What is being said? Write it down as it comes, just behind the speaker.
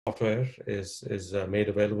software is made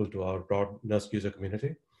available to our broad NERSC user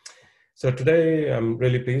community. So today, I'm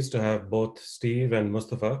really pleased to have both Steve and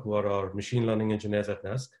Mustafa, who are our machine learning engineers at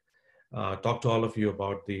NERSC, talk to all of you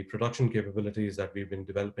about the production capabilities that we've been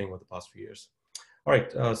developing over the past few years. All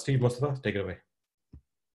right, Steve, Mustafa, take it away.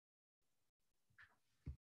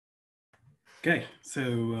 Okay,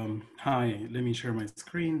 so hi, let me share my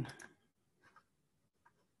screen.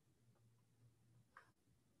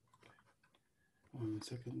 One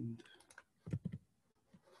second.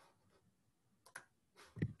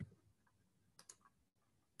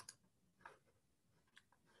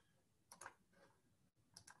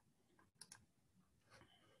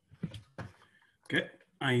 Okay,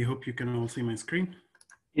 I hope you can all see my screen.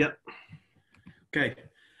 Yep. Okay,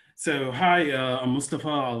 so hi, I'm Mustafa.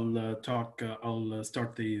 I'll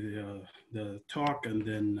start the talk, and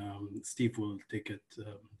then Steve will take it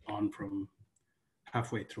on from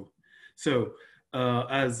halfway through. So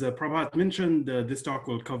as Prabhat mentioned, this talk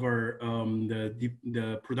will cover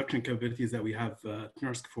the production capabilities that we have at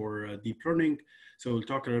NERSC for deep learning. So we'll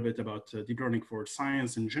talk a little bit about deep learning for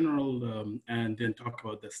science in general, and then talk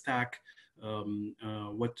about the stack,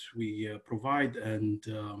 what we provide, and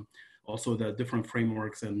also the different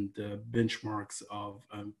frameworks and benchmarks of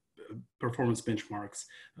performance benchmarks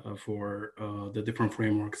for the different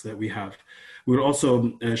frameworks that we have. We'll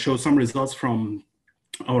also show some results from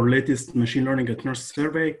our latest machine learning at NERSC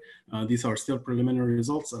survey. These are still preliminary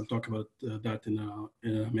results. I'll talk about that in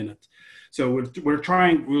a minute. So we'll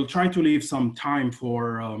try to leave some time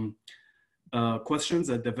for questions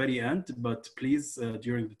at the very end, but please,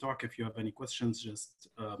 during the talk, if you have any questions, just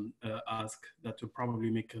ask. That will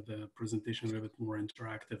probably make the presentation a little bit more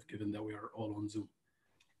interactive, given that we are all on Zoom.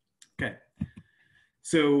 Okay.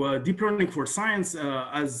 So deep learning for science,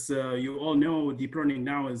 as you all know, deep learning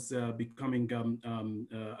now is becoming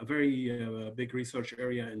a very big research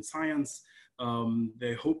area in science.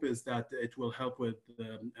 The hope is that it will help with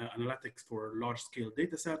analytics for large-scale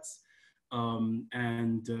data sets.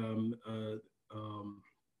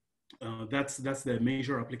 That's the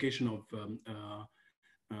major application of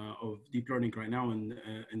deep learning right now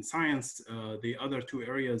in science. The other two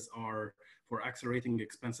areas are for accelerating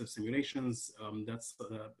expensive simulations. That's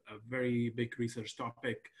a very big research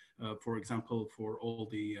topic. For example, for all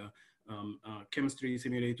the chemistry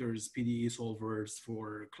simulators, PDE solvers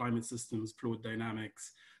for climate systems, fluid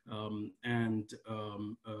dynamics, and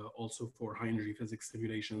also for high energy physics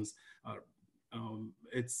simulations.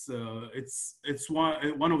 It's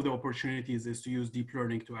one of the opportunities is to use deep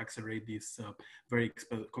learning to accelerate these very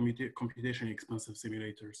computationally expensive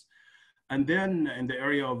simulators. And then in the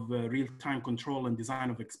area of real-time control and design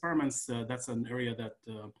of experiments, that's an area that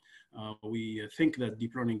we think that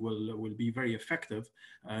deep learning will be very effective,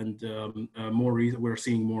 and we're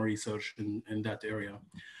seeing more research in that area.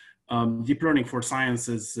 Deep learning for science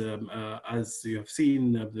is, as you have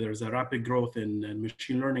seen, there's a rapid growth in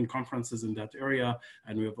machine learning conferences in that area,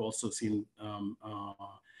 and we have also seen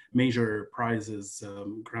major prizes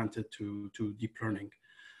granted to deep learning.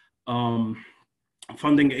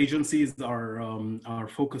 Funding agencies are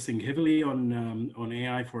focusing heavily on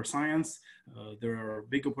AI for science. There are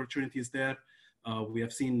big opportunities there. We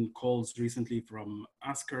have seen calls recently from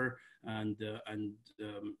ASCR, and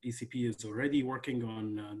ECP is already working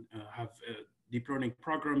on deep learning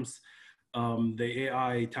programs. The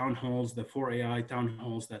AI town halls, the 4 AI town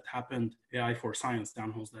halls that happened, AI for science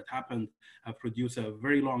town halls that happened, have produced a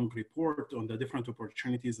very long report on the different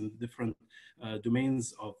opportunities and different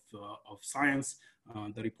domains of science.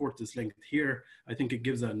 The report is linked here. I think it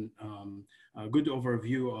gives a good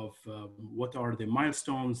overview of what are the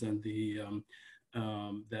milestones and the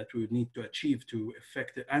that we need to achieve to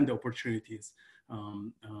affect it, and the opportunities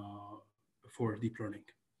for deep learning.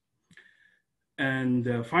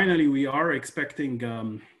 And finally, we are expecting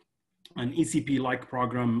an ECP-like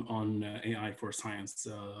program on AI for science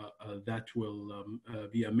that will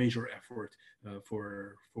be a major effort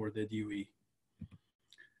for the DOE.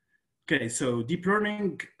 Okay, so deep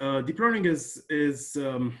learning is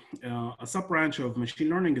a sub-branch of machine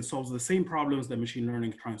learning. It solves the same problems that machine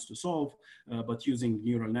learning tries to solve, but using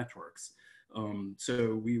neural networks.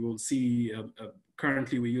 So we will see,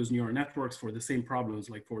 currently we use neural networks for the same problems,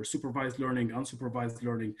 like for supervised learning, unsupervised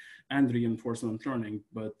learning, and reinforcement learning.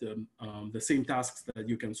 But the same tasks that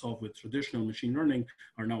you can solve with traditional machine learning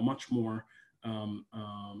are now much more,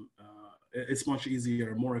 it's much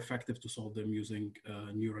easier, more effective to solve them using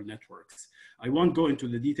neural networks. I won't go into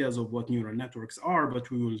the details of what neural networks are, but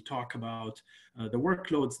we will talk about the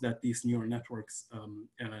workloads that these neural networks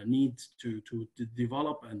need to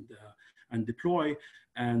develop, and deploy,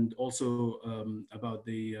 and also about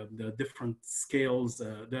the different scales,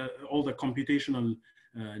 all the computational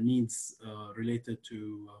needs related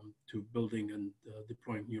to building and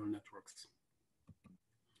deploying neural networks.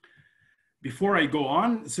 Before I go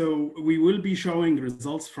on, so we will be showing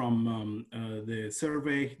results from the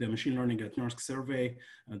survey, the machine learning at NERSC survey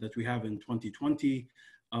that we have in 2020.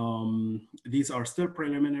 These are still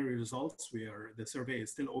preliminary results. The survey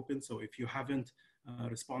is still open, so if you haven't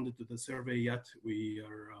responded to the survey yet, we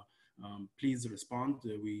are please respond.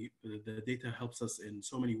 The data helps us in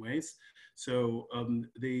so many ways. So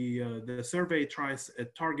the survey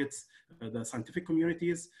targets the scientific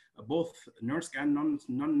communities, both NERSC and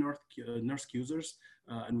non-NERSC users,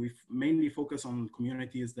 and we mainly focus on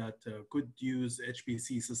communities that could use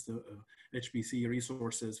HPC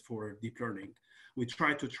resources for deep learning. We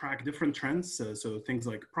try to track different trends, so things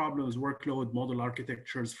like problems, workload, model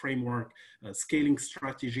architectures, framework, scaling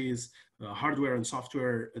strategies, hardware and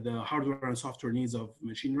software, the hardware and software needs of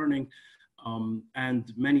machine learning,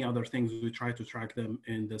 and many other things. We try to track them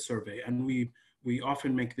in the survey, and we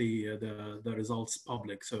often make the results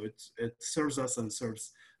public, so it serves us and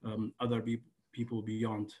serves other people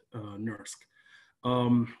beyond NERSC.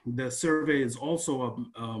 The survey is also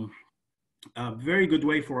a very good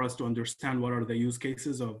way for us to understand what are the use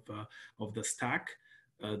cases of the stack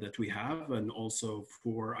that we have, and also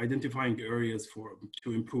for identifying areas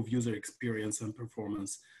to improve user experience and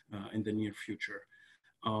performance in the near future.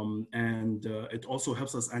 It also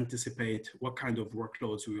helps us anticipate what kind of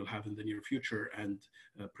workloads we will have in the near future and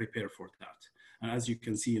prepare for that. And as you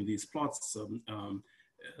can see in these plots,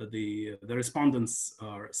 the respondents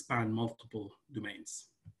span multiple domains.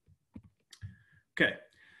 Okay.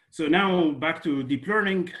 So now back to deep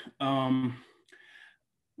learning.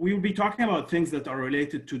 We will be talking about things that are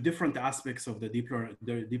related to different aspects of the deep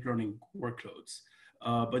learning workloads.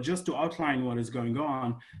 But just to outline what is going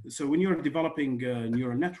on, so when you're developing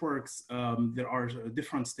neural networks, there are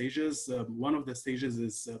different stages. One of the stages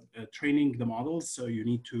is training the models. So you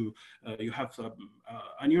need to, you have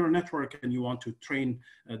a neural network and you want to train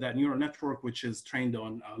that neural network, which is trained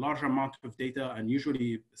on a large amount of data. And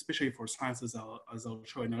usually, especially for sciences, as I'll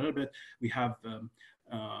show in a little bit, we have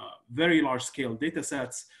very large scale data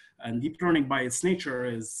sets, and deep learning by its nature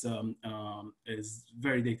is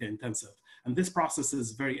very data intensive. And this process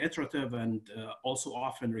is very iterative and also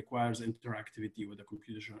often requires interactivity with the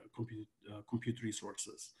compute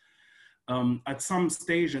resources. At some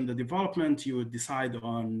stage in the development, you would decide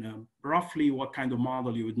on roughly what kind of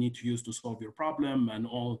model you would need to use to solve your problem, and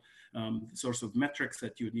all sorts of metrics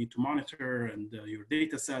that you would need to monitor, and your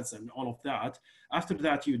data sets and all of that. After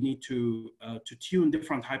that, you need to tune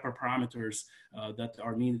different hyperparameters that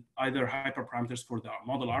are either hyperparameters for the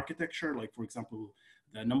model architecture, like for example,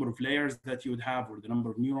 the number of layers that you would have, or the number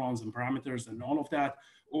of neurons and parameters and all of that,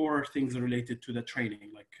 or things related to the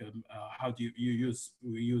training, like how do we use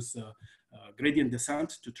gradient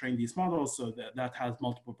descent to train these models, so that has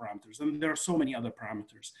multiple parameters. And there are so many other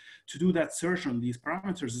parameters. To do that search on these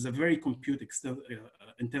parameters is a very compute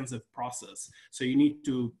intensive process. So you need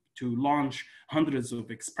to launch hundreds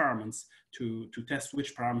of experiments to test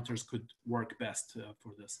which parameters could work best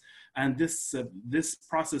for this. And this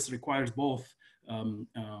process requires both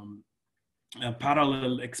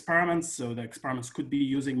parallel experiments, so the experiments could be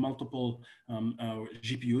using multiple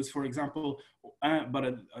GPUs, for example, but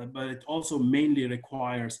it also mainly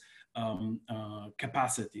requires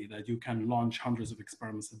capacity, that you can launch hundreds of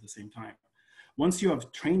experiments at the same time. Once you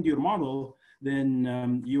have trained your model,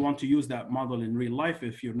 then you want to use that model in real life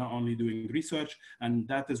if you're not only doing research, and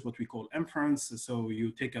that is what we call inference. So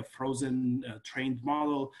you take a frozen trained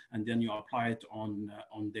model and then you apply it on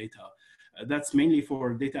data. That's mainly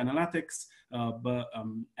for data analytics,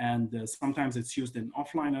 and sometimes it's used in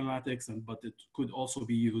offline analytics, but it could also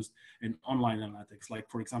be used in online analytics. Like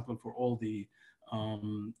for example, for all the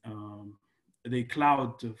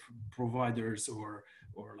cloud providers or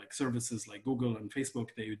like services like Google and Facebook,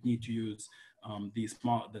 they would need to use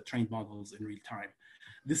the trained models in real time.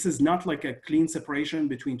 This is not like a clean separation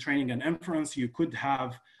between training and inference. You could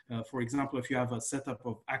have, for example, if you have a setup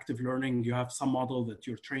of active learning, you have some model that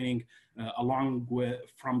you're training along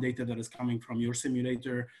with from data that is coming from your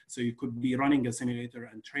simulator. So you could be running a simulator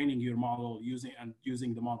and training your model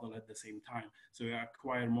using the model at the same time. So you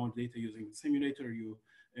acquire more data using the simulator, you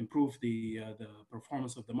improve the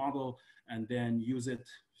performance of the model, and then use it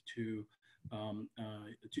to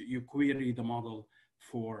you query the model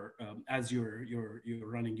for as you're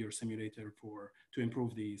running your simulator to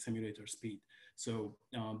improve the simulator speed. So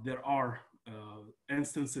there are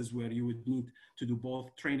instances where you would need to do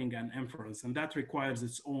both training and inference, and that requires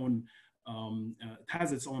its own it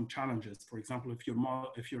has its own challenges. For example,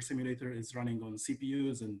 if your simulator is running on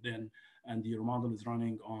CPUs and your model is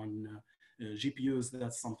running on GPUs,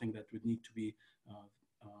 that's something that would need to be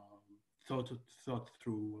thought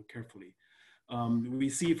through carefully. We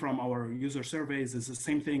see from our user surveys, it's the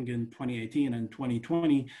same thing in 2018 and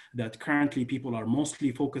 2020, that currently people are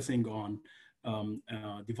mostly focusing on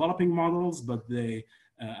developing models, but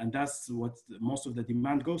and that's what most of the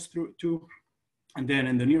demand goes through to. And then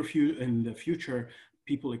in the future,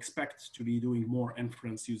 people expect to be doing more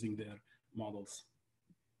inference using their models.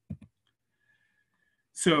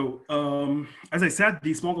 So as I said,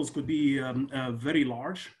 these models could be very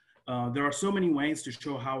large. There are so many ways to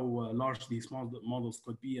show how large these models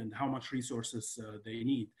could be and how much resources they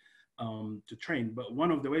need to train. But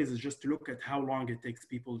one of the ways is just to look at how long it takes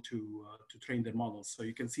people to train their models. So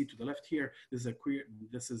you can see to the left here, this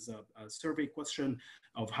is a survey question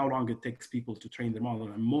of how long it takes people to train their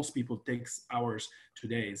model. And most people takes hours to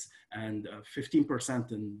days. And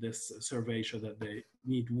 15% in this survey show that they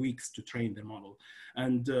need weeks to train their model.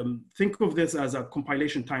 And think of this as a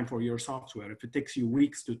compilation time for your software. If it takes you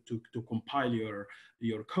weeks to compile your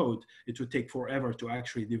code, it would take forever to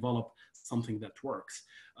actually develop something that works.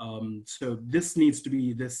 So this needs to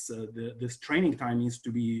be, this training time needs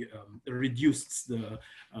to be reduced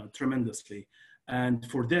tremendously. And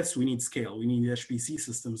for this, we need scale. We need HPC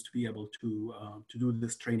systems to be able to do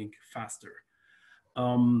this training faster.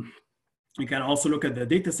 You can also look at the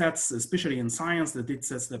data sets, especially in science, the data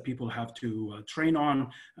sets that people have to train on.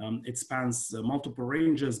 It spans multiple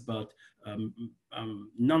ranges, but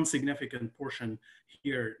non-significant portion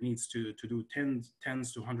here needs to do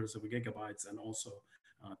tens to hundreds of gigabytes and also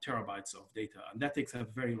terabytes of data. And that takes a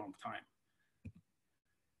very long time.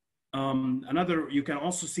 You can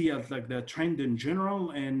also see like the trend in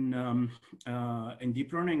general in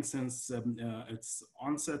deep learning since its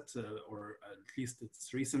onset, or at least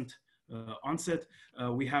its recent onset,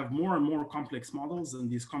 we have more and more complex models, and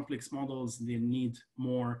these complex models, they need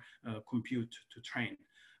more compute to train.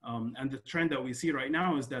 And the trend that we see right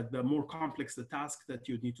now is that the more complex the task that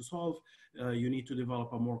you need to solve, you need to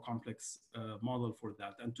develop a more complex model for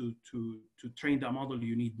that. And to train that model,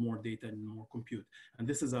 you need more data and more compute. And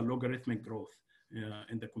this is a logarithmic growth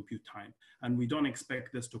in the compute time. And we don't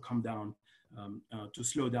expect this to come down, to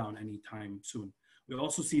slow down anytime soon. We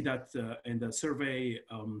also see that in the survey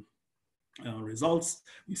results,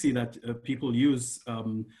 we see that people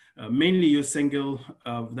mainly use single.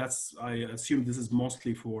 I assume this is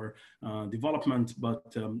mostly for development,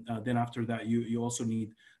 but then after that, you also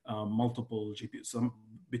need multiple GPUs.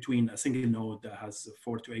 Between a single node that has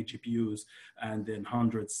 4 to 8 GPUs and then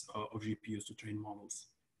hundreds of GPUs to train models.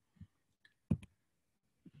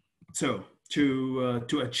 So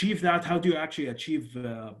to achieve that, how do you actually achieve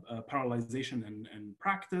parallelization in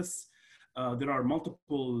practice? There are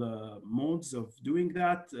multiple modes of doing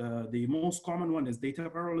that. The most common one is data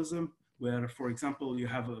parallelism, where, for example, you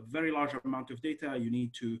have a very large amount of data. You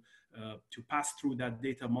need to pass through that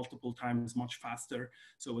data multiple times much faster.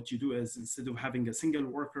 So what you do is, instead of having a single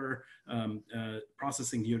worker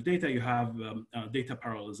processing your data, you have data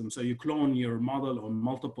parallelism. So you clone your model on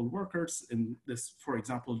multiple workers, in this, for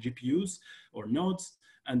example, GPUs or nodes.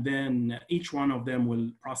 And then each one of them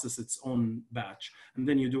will process its own batch. And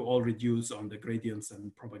then you do all reduce on the gradients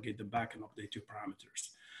and propagate them back and update your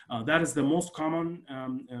parameters. That is the most common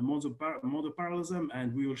mode of parallelism.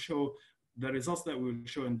 And we will show the results that we will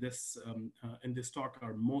show in this talk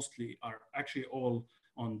are actually all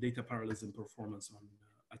on data parallelism performance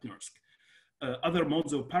at NERSC. Other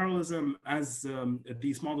modes of parallelism, as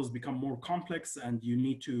these models become more complex and you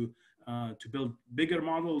need to build bigger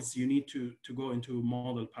models, you need to go into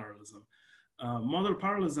model parallelism. Model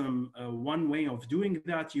parallelism, one way of doing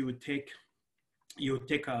that, you would take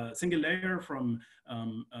a single layer from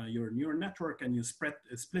your neural network and you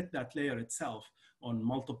split that layer itself on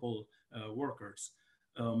multiple workers.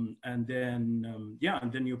 And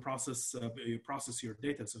then you process your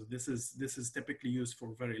data. So this is typically used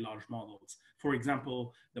for very large models. For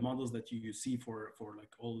example, the models that you see for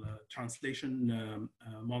like all translation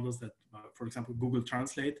models that, for example, Google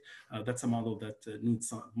Translate, that's a model that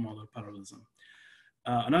needs model parallelism.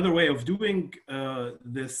 Another way of doing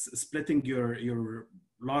this, splitting your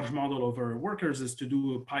large model over workers, is to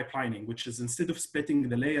do pipelining, which is, instead of splitting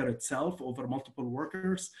the layer itself over multiple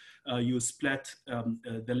workers, you split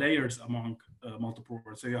the layers among multiple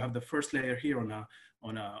workers. So you have the first layer here on a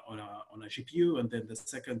GPU, and then the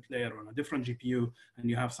second layer on a different GPU, and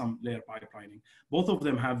you have some layer pipelining. Both of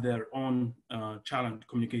them have their own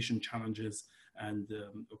communication challenges and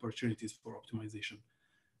opportunities for optimization.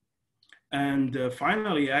 And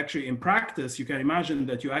finally, actually, in practice, you can imagine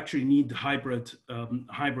that you actually need hybrid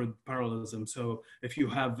parallelism. So if you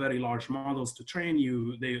have very large models to train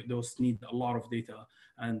you, those need a lot of data.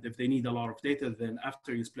 And if they need a lot of data, then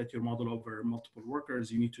after you split your model over multiple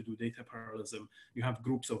workers, you need to do data parallelism. You have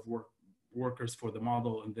groups of workers for the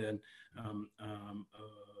model, and then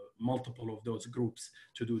multiple of those groups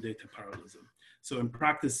to do data parallelism. So in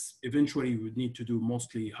practice, eventually, you would need to do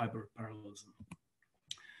mostly hybrid parallelism.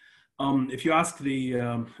 If you ask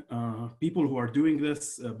the people who are doing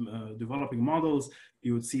this, developing models,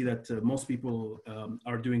 you would see that most people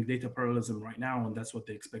are doing data parallelism right now, and that's what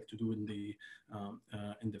they expect to do in the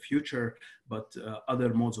future. But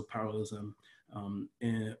other modes of parallelism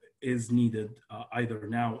is needed either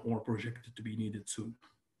now or projected to be needed soon.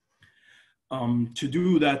 To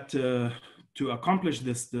do that, to accomplish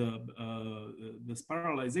this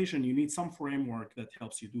parallelization, you need some framework that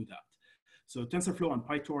helps you do that. So TensorFlow and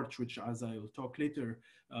PyTorch, which as I'll talk later,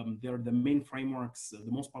 they're the main frameworks,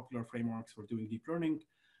 the most popular frameworks for doing deep learning.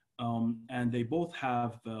 And they both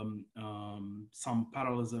have some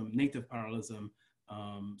parallelism, native parallelism,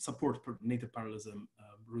 support native parallelism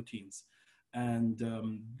routines. And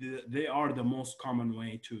they are the most common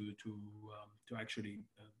way to actually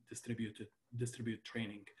distribute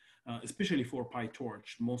training, especially for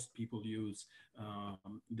PyTorch. Most people use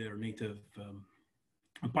their native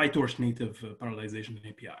PyTorch native parallelization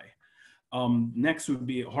API. Next would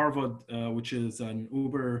be Harvard, which is an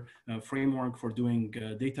Uber framework for doing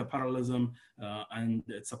data parallelism, and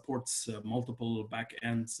it supports multiple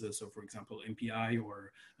backends. So for example, MPI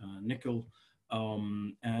or Nickel.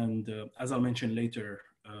 As I'll mention later,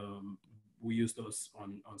 we use those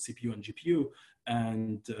on CPU and GPU.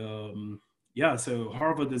 And yeah, so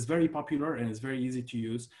Harvard is very popular and it's very easy to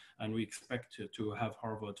use. And we expect to have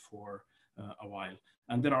Harvard for a while.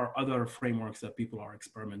 And there are other frameworks that people are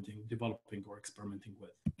developing or experimenting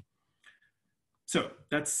with. So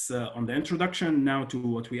that's on the introduction. Now to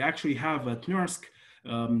what we actually have at NERSC.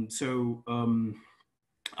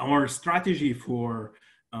 Our strategy for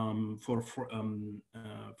our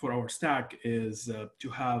stack is to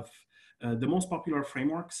have the most popular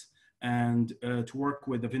frameworks and to work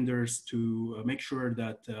with the vendors to make sure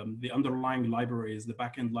that the underlying libraries, the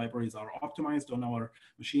backend libraries, are optimized on our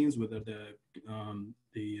machines, whether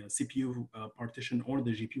the CPU partition or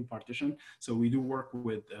the GPU partition. So we do work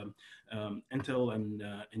with Intel and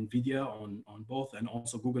NVIDIA on both, and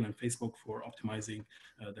also Google and Facebook for optimizing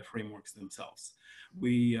the frameworks themselves.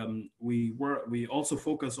 We also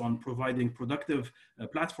focus on providing productive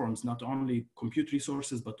platforms, not only compute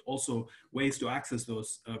resources, but also ways to access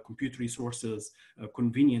those compute resources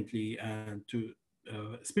conveniently, and to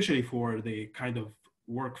especially for the kind of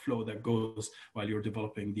workflow that goes while you're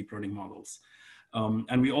developing deep learning models.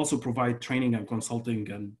 And we also provide training and consulting,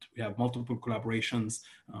 and we have multiple collaborations,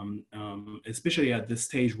 especially at this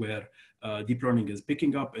stage where deep learning is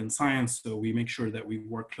picking up in science. So we make sure that we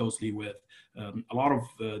work closely with a lot of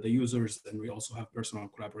the users, and we also have personal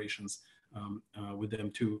collaborations with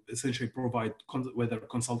them to essentially provide whether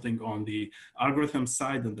consulting on the algorithm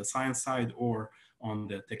side and the science side, or on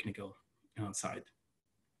the technical side.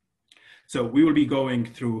 So we will be going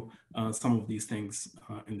through some of these things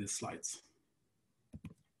in these slides.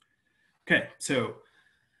 Okay, so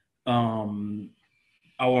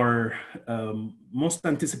our most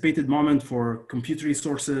anticipated moment for compute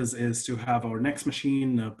resources is to have our next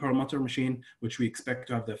machine, Perlmutter machine, which we expect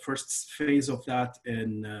to have the first phase of that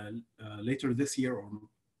in later this year or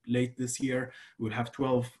late this year. We'll have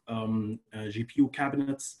 12 GPU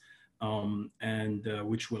cabinets, and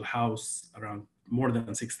which will house around more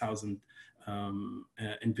than 6,000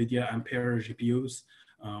 NVIDIA Ampere GPUs,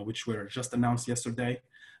 which were just announced yesterday.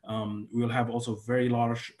 We'll have also very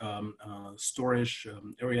large storage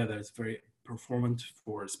area that is very performant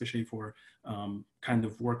for, especially for kind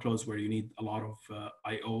of workloads where you need a lot of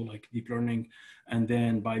I/O, like deep learning. And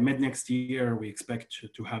then by mid next year, we expect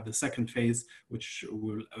to have the second phase, which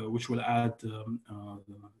will add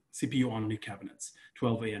CPU only cabinets,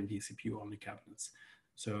 12 AMD CPU only cabinets.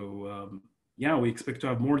 So yeah, we expect to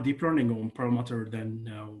have more deep learning on Perlmutter than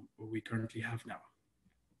we currently have now.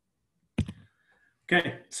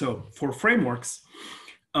 Okay, so for frameworks,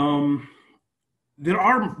 there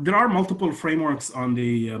are multiple frameworks on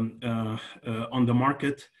the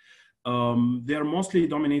market. They are mostly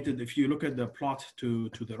dominated. If you look at the plot to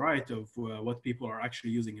the right of what people are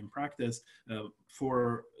actually using in practice,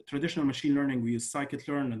 for traditional machine learning, we use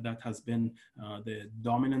scikit-learn, and that has been the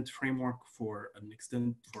dominant framework for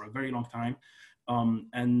a very long time.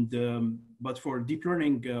 But for deep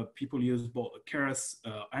learning, people use both Keras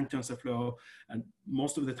and TensorFlow. And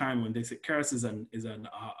most of the time when they say Keras is a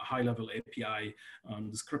high-level API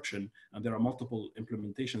description, and there are multiple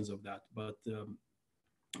implementations of that. But the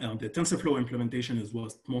TensorFlow implementation is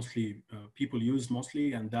what mostly people use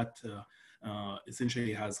mostly, and that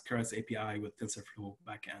essentially has Keras API with TensorFlow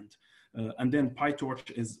backend. And then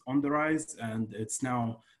PyTorch is on the rise, and it's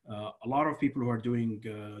now a lot of people who are doing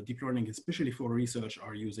deep learning, especially for research,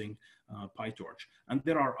 are using PyTorch. And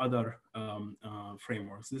there are other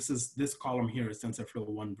frameworks. This column here is TensorFlow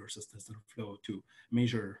 1 versus TensorFlow 2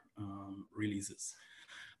 major releases.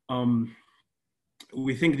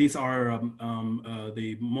 We think these are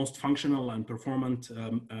the most functional and performant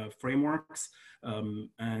frameworks.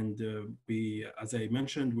 As I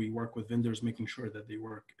mentioned, we work with vendors making sure that they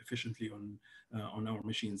work efficiently on our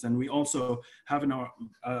machines. And we also have in our,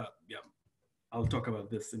 I'll talk about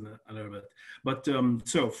this in a little bit. But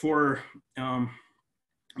so for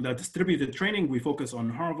the distributed training, we focus on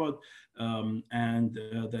Harvard and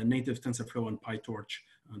the native TensorFlow and PyTorch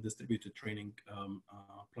distributed training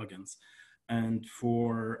plugins. And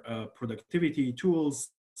for productivity tools,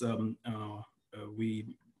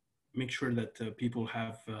 we make sure that people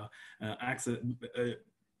have access.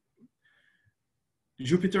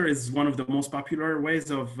 Jupyter is one of the most popular ways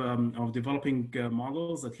of developing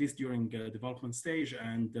models, at least during development stage.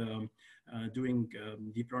 And doing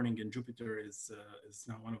deep learning in Jupyter is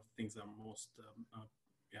now one of the things that are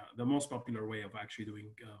the most popular way of actually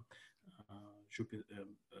doing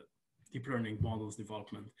deep learning models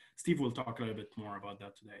development. Steve will talk a little bit more about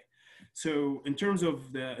that today. So in terms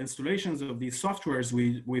of the installations of these softwares,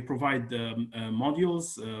 we provide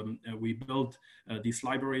modules. We build these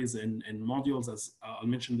libraries and modules, as I'll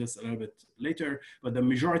mention this a little bit later, but the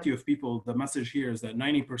majority of people, the message here is that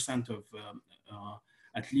 90% of,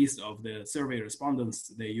 at least of the survey respondents,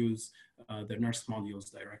 they use the NERSC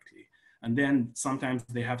modules directly. And then sometimes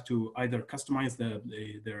they have to either customize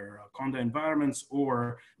their Conda environments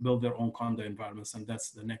or build their own Conda environments. And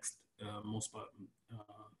that's the next most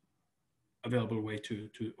available way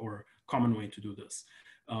or common way to do this.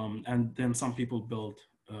 And then some people build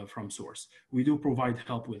from source. We do provide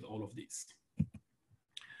help with all of these.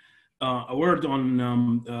 A word on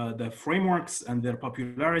the frameworks and their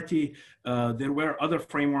popularity. There were other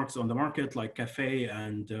frameworks on the market like Caffe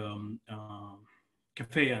and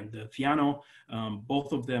Theano.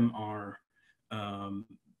 Both of them are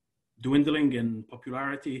dwindling in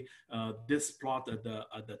popularity. This plot at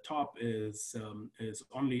the top is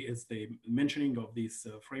the mentioning of these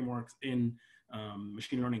frameworks in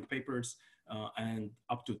machine learning papers and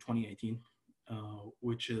up to 2018,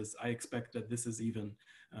 which is, I expect that this is even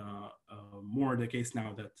more the case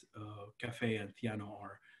now that Caffe and Theano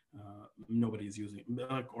are nobody's using,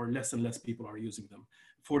 or less and less people are using them.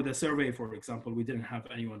 For the survey, for example, we didn't have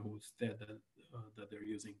anyone who said that they're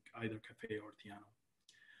using either Caffe or Theano.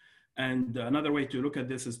 And another way to look at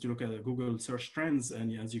this is to look at the Google search trends.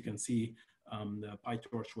 And as you can see, the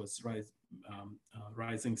PyTorch was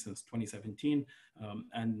rising since 2017.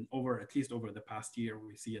 And at least over the past year,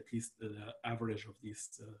 we see at least the average of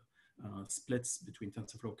these splits between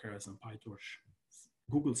TensorFlow, Keras, and PyTorch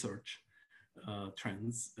Google search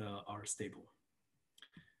trends are stable.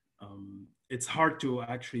 It's hard to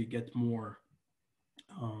actually get more,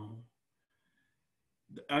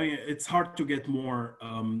 it's hard to get more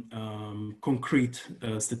concrete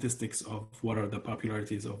statistics of what are the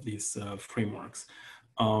popularities of these frameworks.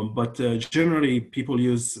 But generally, people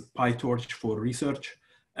use PyTorch for research,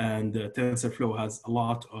 and TensorFlow has a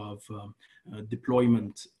lot of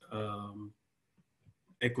deployment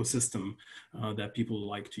ecosystem that people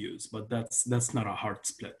like to use, but that's not a hard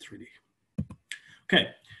split really. Okay,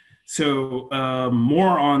 so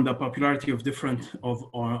more on the popularity of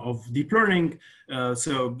deep learning.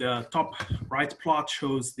 So the top right plot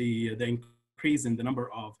shows the increase in the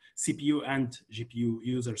number of CPU and GPU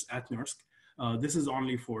users at NERSC. This is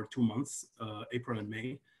only for 2 months, April and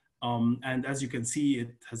May. And as you can see,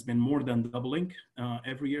 it has been more than doubling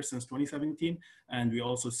every year since 2017. And we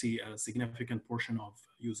also see a significant portion of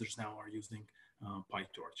users now are using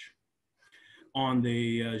PyTorch. On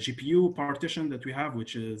the GPU partition that we have,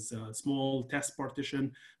 which is a small test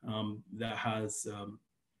partition that has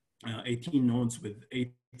 18 nodes with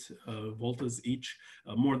 8 volts each,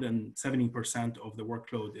 more than 70% of the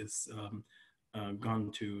workload is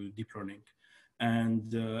gone to deep learning.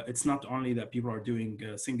 And it's not only that people are doing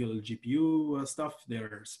single GPU stuff,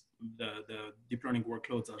 the deep learning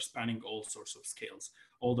workloads are spanning all sorts of scales,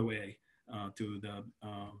 all the way to the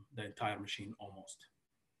entire machine almost.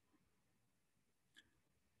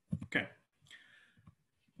 Okay.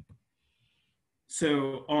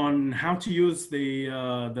 So on how to use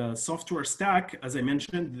the software stack, as I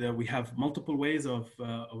mentioned, we have multiple ways of,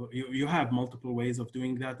 you have multiple ways of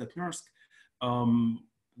doing that at NERSC.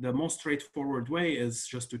 The most straightforward way is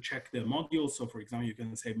just to check the modules. So for example, you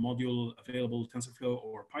can say module available TensorFlow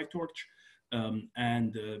or PyTorch,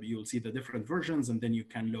 and you'll see the different versions, and then you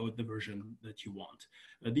can load the version that you want.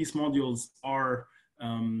 These modules are,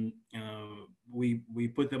 we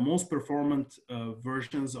put the most performant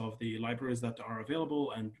versions of the libraries that are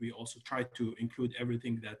available, and we also try to include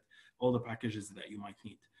everything that, all the packages that you might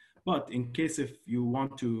need. But in case if you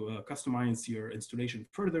want to customize your installation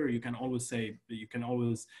further, you can always say, you can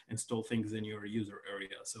always install things in your user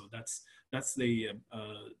area. So that's the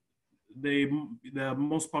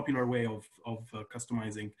most popular way of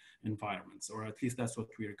customizing environments, or at least that's what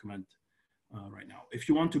we recommend right now. If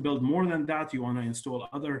you want to build more than that, you want to install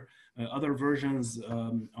other versions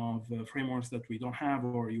of frameworks that we don't have,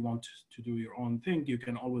 or you want to do your own thing, you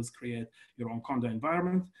can always create your own Conda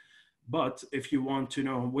environment. But if you want to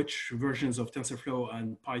know which versions of TensorFlow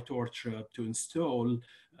and PyTorch to install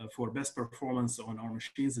for best performance on our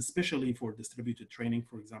machines, especially for distributed training,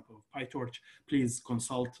 for example, of PyTorch, please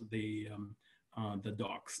consult the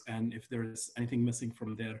docs. And if there's anything missing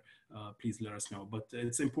from there, please let us know. But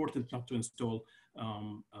it's important not to install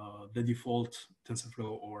the default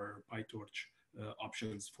TensorFlow or PyTorch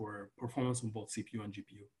options for performance on both CPU and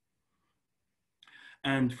GPU.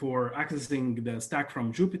 And for accessing the stack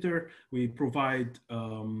from Jupyter, we provide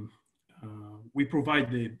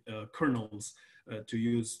the kernels to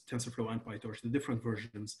use TensorFlow and PyTorch, the different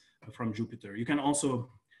versions from Jupyter. You can also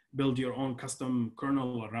build your own custom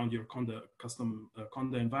kernel around your custom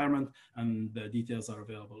Conda environment, and the details are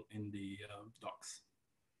available in the docs.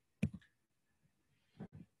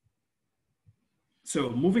 So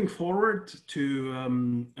moving forward to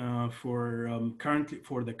for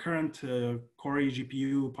the current Core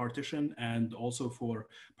GPU partition, and also for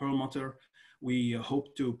Perlmutter, we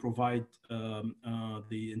hope to provide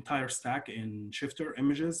the entire stack in shifter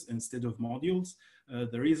images instead of modules.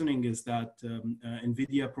 The reasoning is that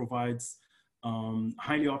NVIDIA provides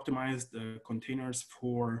highly optimized containers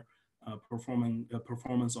for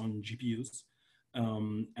performance on GPUs.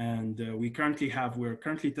 We're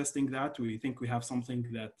currently testing that. We think we have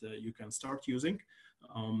something that you can start using,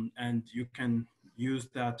 and you can use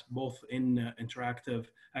that both in interactive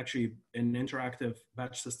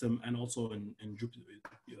batch system, and also in Jupyter,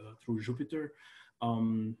 through Jupyter.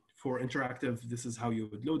 For interactive, this is how you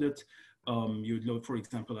would load it. You would load, for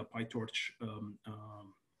example, a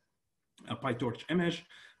PyTorch image,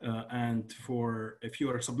 and if you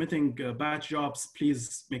are submitting batch jobs,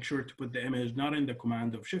 please make sure to put the image not in the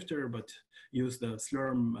command of shifter, but use the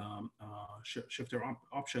Slurm shifter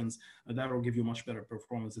options. That will give you much better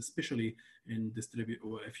performance, especially in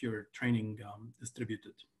if you're training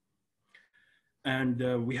distributed.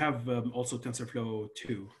 And we have also TensorFlow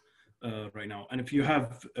 2 right now. And if you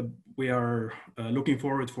have, we are looking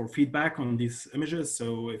forward for feedback on these images.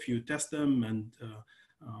 So if you test them and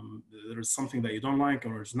there's something that you don't like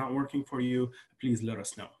or it's not working for you, please let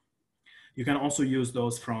us know. You can also use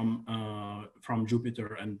those from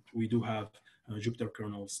Jupyter, and we do have Jupyter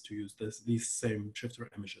kernels to use these same shifter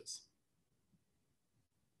images.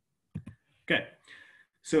 Okay,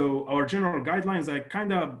 so our general guidelines, I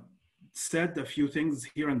kind of said a few things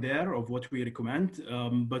here and there of what we recommend,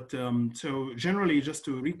 so generally, just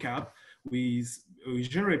to recap, we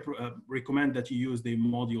generally recommend that you use the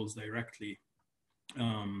modules directly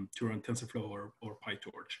to run TensorFlow or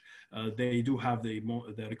PyTorch. They do have the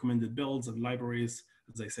recommended builds and libraries,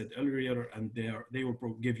 as I said earlier, and they will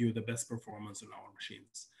give you the best performance on our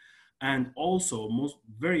machines. And also,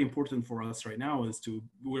 very important for us right now is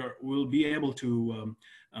we'll be able to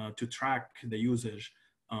track the usage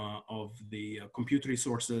of the compute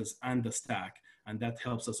resources and the stack, and that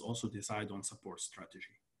helps us also decide on support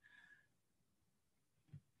strategy.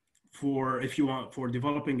 If you want, for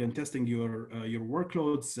developing and testing your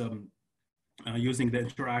workloads, using the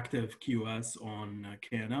interactive QoS on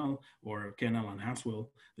KNL or KNL and Haswell,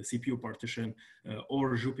 the CPU partition,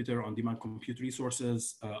 or Jupyter on-demand compute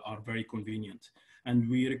resources are very convenient. And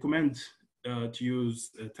we recommend to use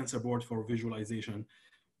TensorBoard for visualization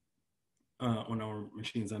on our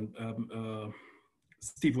machines. And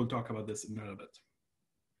Steve will talk about this in a little bit.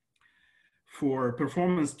 For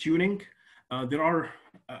performance tuning, there are,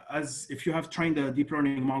 if you have trained a deep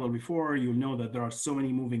learning model before, you'll know that there are so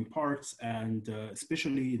many moving parts, and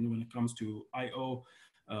especially when it comes to I/O,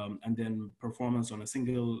 and then performance on a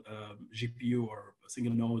single GPU or a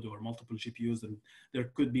single node or multiple GPUs, and there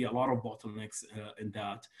could be a lot of bottlenecks in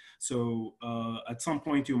that. So at some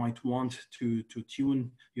point you might want to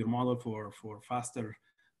tune your model for faster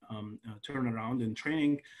turnaround in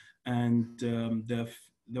training. And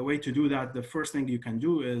the way to do that, the first thing you can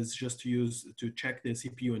do is just to check the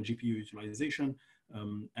CPU and GPU utilization.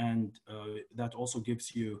 And that also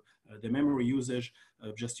gives you the memory usage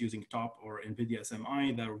just using TOP or NVIDIA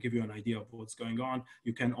SMI. That will give you an idea of what's going on.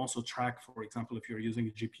 You can also track, for example, if you're using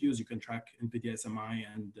GPUs, you can track NVIDIA SMI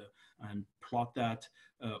and plot that.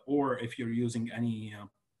 Or if you're using any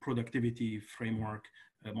productivity framework,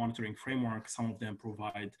 monitoring framework, some of them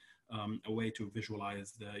provide a way to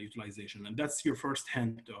visualize the utilization. And that's your first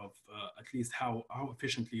hint of at least how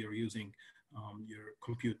efficiently you're using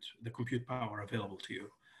the compute power available to you.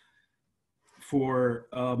 For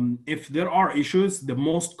if there are issues, the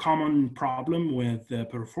most common problem with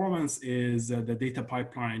performance is the data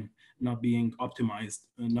pipeline not being optimized,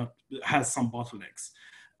 has some bottlenecks.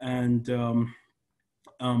 And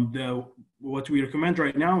what we recommend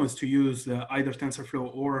right now is to use either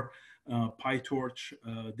TensorFlow or PyTorch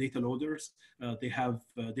data loaders. They have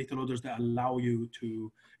data loaders that allow you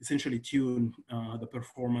to essentially tune the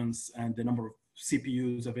performance and the number of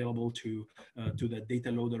CPUs available to the data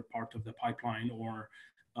loader part of the pipeline, or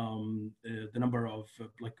the number of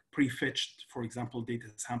like prefetched, for example, data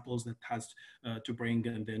samples that has to bring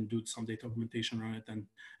and then do some data augmentation on it,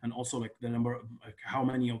 and also like the number of, like how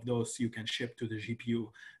many of those you can ship to the GPU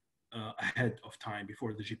ahead of time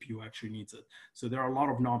before the GPU actually needs it. So there are a lot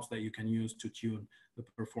of knobs that you can use to tune the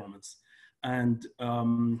performance. And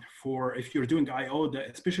for if you're doing I/O,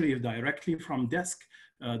 especially if directly from disk,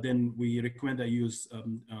 then we recommend that you use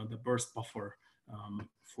the burst buffer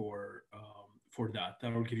for that.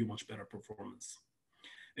 That will give you much better performance.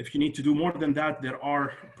 If you need to do more than that, there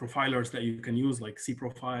are profilers that you can use like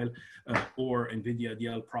cProfile or NVIDIA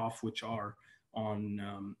DLProf, which are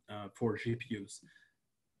on for GPUs.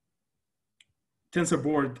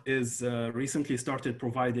 TensorBoard is recently started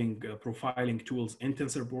providing profiling tools in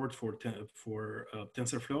TensorBoard for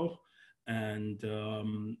TensorFlow, and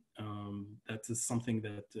that is something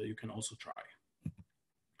that you can also try.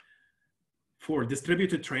 For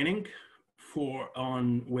distributed training,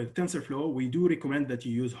 with TensorFlow, we do recommend that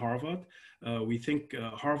you use Harvard. We think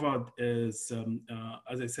Harvard is,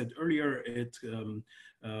 as I said earlier, it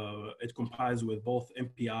compiles with both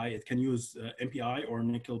MPI. It can use MPI or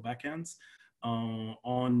nickel backends.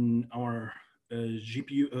 On our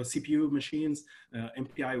CPU machines,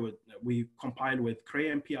 MPI we compile with Cray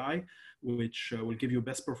MPI, which will give you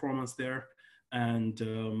best performance there. And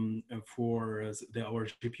for our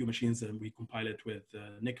GPU machines, we compile it with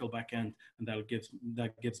nickel backend, and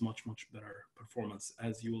that gives much better performance,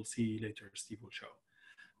 as you will see later. Steve will show.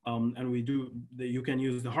 And you can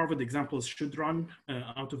use the Harvard examples should run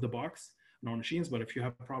out of the box on our machines, but if you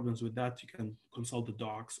have problems with that, you can consult the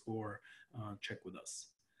docs or check with us.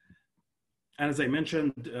 And as I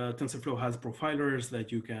mentioned, TensorFlow has profilers that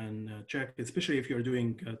you can check, especially if you're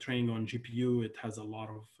doing training on GPU. It has a lot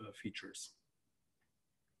of features.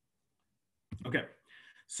 Okay,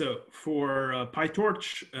 so for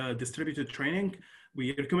PyTorch distributed training,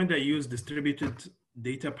 we recommend that you use distributed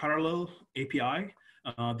data parallel API.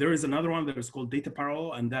 There is another one that is called data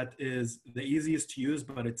parallel, and that is the easiest to use,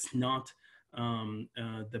 but it's not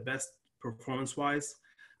the best performance-wise.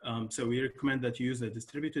 So we recommend that you use a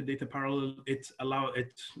distributed data parallel. It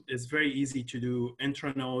is very easy to do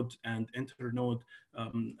intranode and internode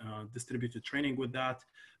distributed training with that.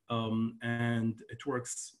 And it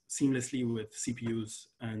works seamlessly with CPUs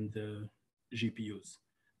and GPUs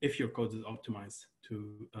if your code is optimized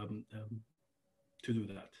to do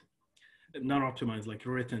that. Not optimized, like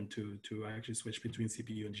written to actually switch between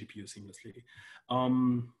CPU and GPU seamlessly.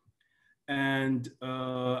 And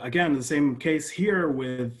again, the same case here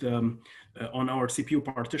with on our CPU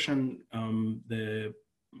partition, the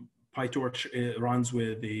PyTorch runs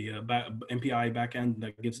with the MPI backend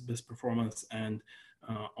that gives best performance, and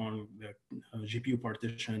on the GPU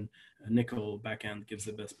partition, nickel backend gives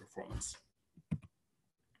the best performance.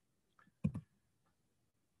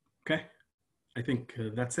 Okay, I think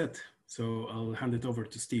that's it. So I'll hand it over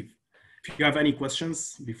to Steve. If you have any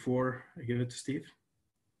questions before I give it to Steve.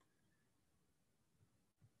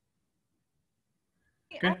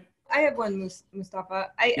 Okay. I have one,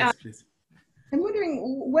 Mustafa. Yes, please. I'm wondering,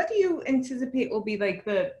 what do you anticipate will be like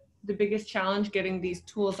the biggest challenge getting these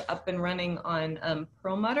tools up and running on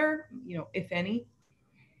Perlmutter, if any?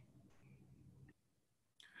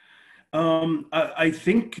 I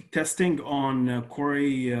think testing on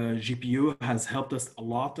Cray GPU has helped us a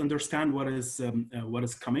lot understand what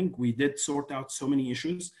is coming. We did sort out so many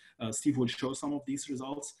issues Steve will show some of these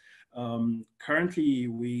results. Currently,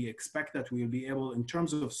 we expect that we'll be able, in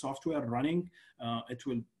terms of software running,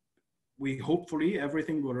 hopefully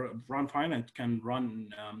everything will run fine. It can run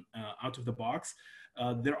out of the box.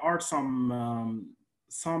 There are some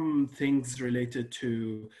things related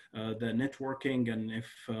to the networking, and if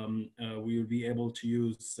we will be able to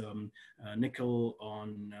use nickel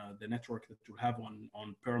on the network that we have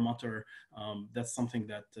on Perlmutter. That's something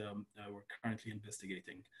that we're currently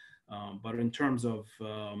investigating. But in terms of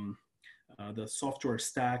the software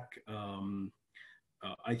stack,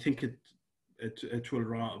 I think it will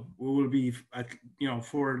run. We will be at,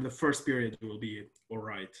 for the first period, it will be all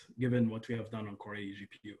right, given what we have done on Core AE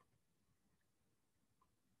GPU.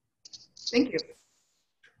 Thank you.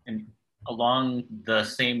 And along the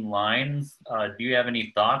same lines, do you have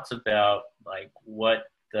any thoughts about like what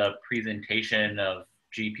the presentation of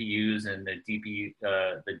GPUs and the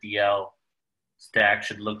DL stack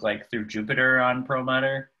should look like through Jupyter on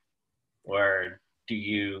Perlmutter? Or do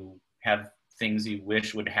you have things you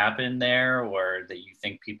wish would happen there, or that you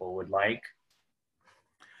think people would like?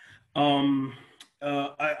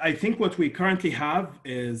 I think what we currently have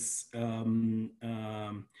is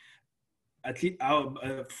at least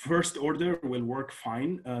our first order will work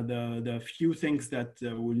fine. The few things that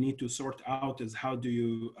we'll need to sort out is how do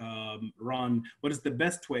you run, what is the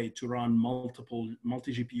best way to run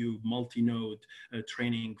multi-GPU, multi-node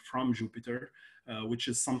training from Jupyter, which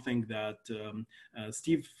is something that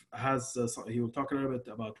Steve has, he will talk a little bit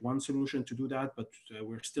about one solution to do that, but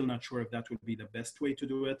we're still not sure if that would be the best way to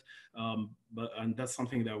do it. And that's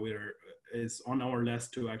something that is on our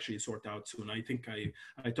list to actually sort out soon. I think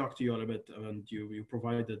I talked to you a little bit, and you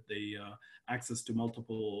provided the access to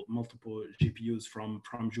multiple GPUs from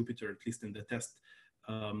Jupyter, at least in the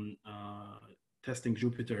testing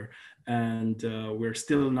Jupyter, and we're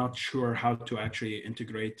still not sure how to actually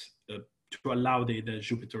integrate to allow the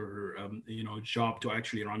Jupyter job to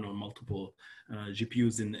actually run on multiple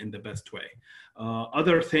GPUs in the best way.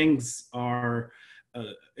 Other things are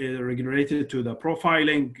related to the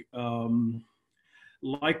profiling.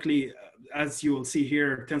 Likely, as you will see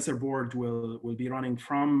here, TensorBoard will be running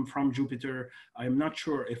from Jupyter. I'm not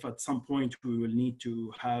sure if at some point we will need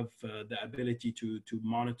to have the ability to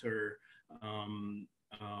monitor to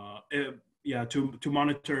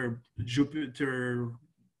monitor Jupyter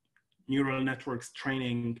neural networks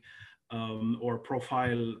training or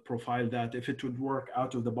profile that, if it would work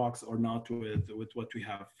out of the box or not with what we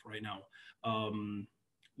have right now.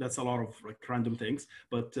 That's a lot of like random things,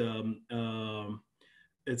 but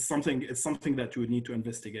it's something that you would need to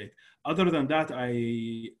investigate. Other than that,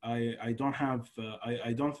 I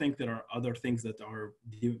don't think there are other things that are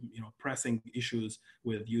pressing issues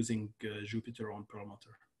with using Jupyter on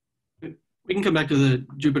Perlmutter. We can come back to the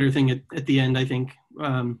Jupyter thing at the end, I think.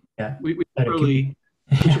 Yeah. We should probably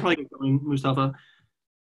get going, Mustafa.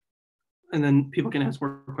 And then people can ask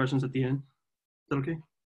more questions at the end. Is that okay?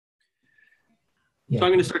 Yeah. So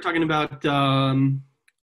I'm going to start talking about some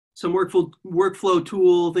workflow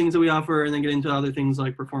tool things that we offer, and then get into other things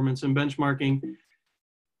like performance and benchmarking.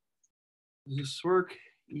 Does this work?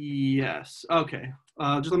 Yes. Okay.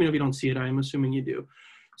 Just let me know if you don't see it. I'm assuming you do.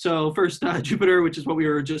 So first, Jupyter, which is what we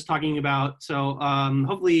were just talking about. So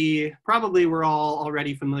probably we're all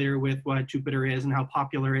already familiar with what Jupyter is and how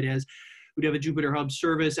popular it is. We do have a Jupyter Hub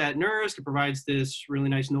service at NERSC. It provides this really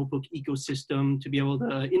nice notebook ecosystem to be able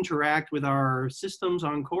to interact with our systems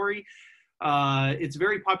on Cori. It's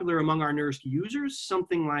very popular among our NERSC users.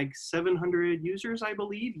 Something like 700 users, I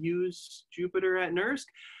believe, use Jupyter at NERSC.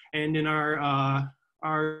 And in our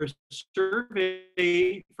survey,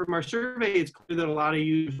 it's clear that a lot of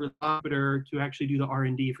users use Jupyter to actually do the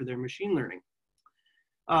R&D for their machine learning.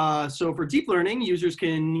 So for deep learning, users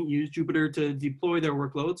can use Jupyter to deploy their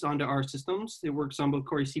workloads onto our systems. It works on both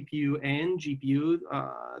Cori CPU and GPU.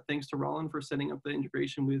 Thanks to Roland for setting up the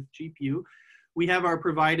integration with GPU. We have our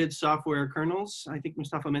provided software kernels. I think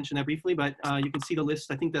Mustafa mentioned that briefly, but you can see the list.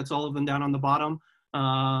 I think that's all of them down on the bottom.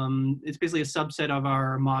 It's basically a subset of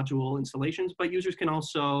our module installations, but users can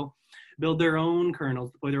also build their own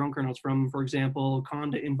kernels, deploy their own kernels from, for example,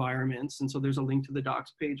 Conda environments. And so there's a link to the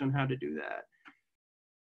docs page on how to do that.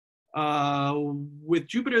 With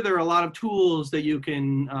Jupyter, there are a lot of tools that you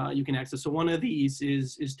can access. So one of these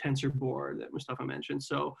is TensorBoard that Mustafa mentioned.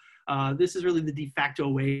 So this is really the de facto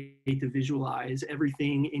way to visualize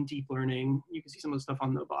everything in deep learning. You can see some of the stuff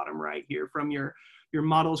on the bottom right here, from your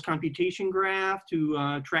model's computation graph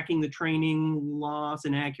to tracking the training loss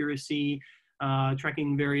and accuracy,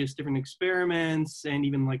 tracking various different experiments, and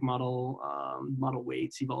even like model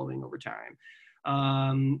weights evolving over time.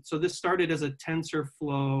 So this started as a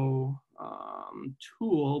TensorFlow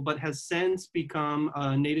tool, but has since become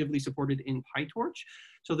natively supported in PyTorch.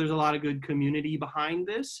 So there's a lot of good community behind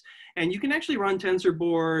this. And you can actually run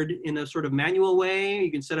TensorBoard in a sort of manual way.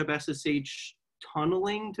 You can set up SSH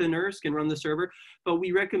tunneling to NERSC and run the server, but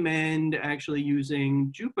we recommend actually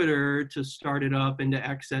using Jupyter to start it up and to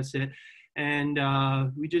access it. And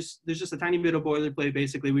there's just a tiny bit of boilerplate.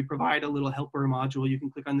 Basically, we provide a little helper module. You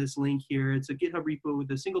can click on this link here. It's a GitHub repo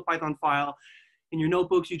with a single Python file. In your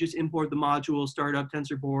notebooks, you just import the module, start up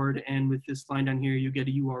TensorBoard, and with this line down here, you get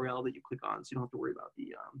a URL that you click on, so you don't have to worry about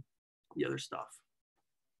the other stuff.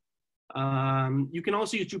 You can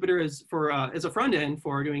also use Jupyter as a front end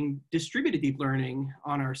for doing distributed deep learning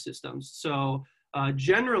on our systems. So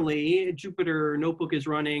generally, Jupyter Notebook is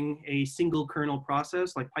running a single kernel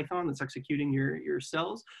process like Python that's executing your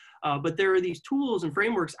cells. But there are these tools and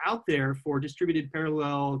frameworks out there for distributed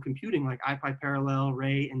parallel computing like IPyParallel,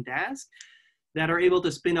 Ray, and Dask that are able to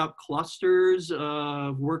spin up clusters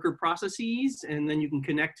of worker processes, and then you can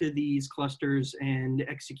connect to these clusters and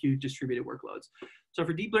execute distributed workloads. So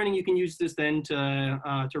for deep learning, you can use this then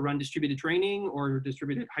to run distributed training or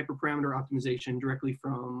distributed hyperparameter optimization directly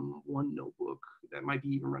from one notebook that might be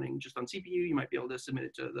even running just on CPU. You might be able to submit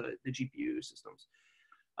it to the GPU systems.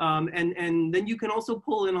 And then you can also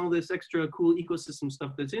pull in all this extra cool ecosystem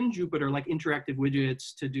stuff that's in Jupyter, like interactive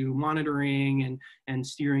widgets to do monitoring and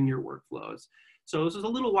steering your workflows. So this was a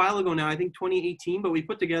little while ago now, I think 2018, but we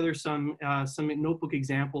put together some notebook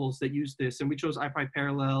examples that use this, and we chose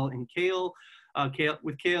IPyParallel and Kale.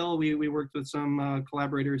 With Kale, we worked with some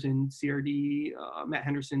collaborators in CRD, Matt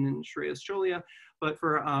Henderson and Shreyas Cholia, but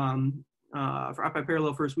for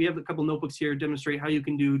IPyParallel first, we have a couple notebooks here to demonstrate how you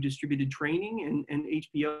can do distributed training and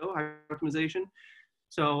HPO, high optimization.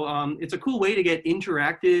 So it's a cool way to get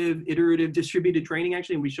interactive, iterative distributed training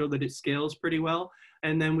actually, and we showed that it scales pretty well.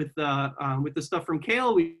 And then with the stuff from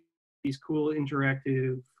Kale, we these cool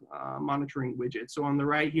interactive monitoring widgets. So on the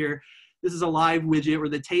right here, this is a live widget where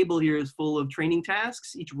the table here is full of training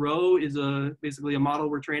tasks. Each row is basically a model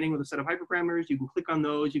we're training with a set of hyperparameters. You can click on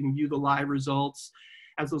those, you can view the live results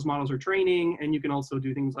as those models are training, and you can also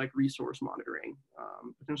do things like resource monitoring,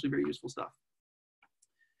 potentially very useful stuff.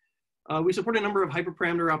 We support a number of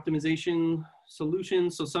hyperparameter optimization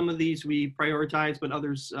solutions. So some of these we prioritize, but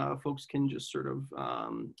others folks can just sort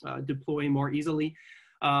of deploy more easily.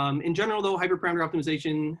 In general though, hyperparameter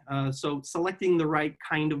optimization, so selecting the right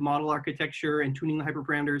kind of model architecture and tuning the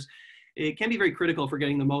hyperparameters, it can be very critical for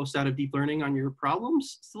getting the most out of deep learning on your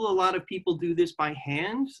problems. Still a lot of people do this by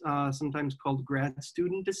hand, sometimes called grad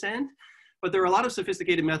student descent. But there are a lot of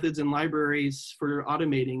sophisticated methods and libraries for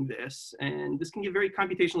automating this. And this can get very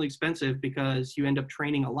computationally expensive because you end up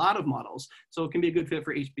training a lot of models. So it can be a good fit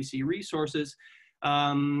for HPC resources.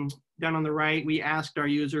 Down on the right, we asked our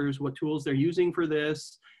users what tools they're using for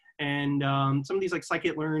this. And some of these like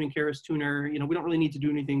scikit-learn and Keras Tuner, you know, we don't really need to do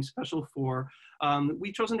anything special for.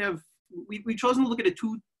 We've chosen to look at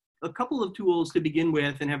a couple of tools to begin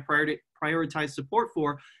with and have prioritized support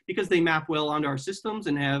for because they map well onto our systems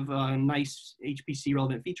and have nice HPC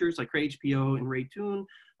relevant features like Cray HPO and Ray Tune.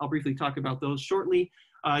 I'll briefly talk about those shortly.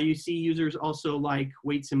 You see users also like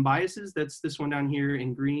weights and biases. That's this one down here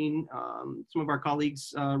in green. Some of our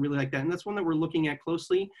colleagues really like that. And that's one that we're looking at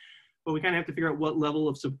closely, but we kind of have to figure out what level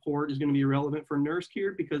of support is going to be relevant for NERSC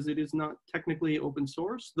here because it is not technically open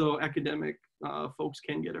source, though academic folks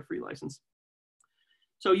can get a free license.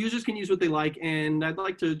 So users can use what they like, and I'd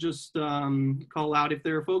like to just call out if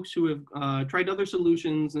there are folks who have tried other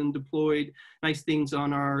solutions and deployed nice things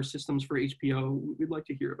on our systems for HPO, we'd like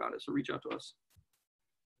to hear about it, so reach out to us.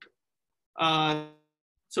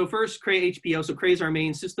 So first, Cray HPO. So Cray is our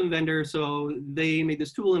main system vendor, so they made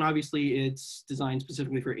this tool, and obviously it's designed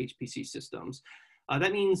specifically for HPC systems.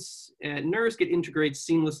 That means at NERSC, it integrates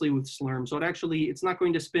seamlessly with Slurm. So it's not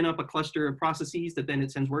going to spin up a cluster of processes that then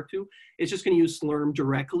it sends work to. It's just going to use Slurm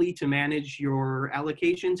directly to manage your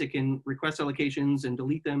allocations. It can request allocations and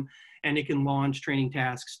delete them, and it can launch training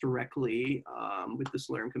tasks directly with the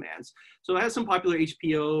Slurm commands. So it has some popular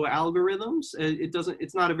HPO algorithms.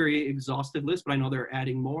 It's not a very exhaustive list, but I know they're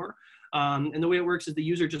adding more. And the way it works is the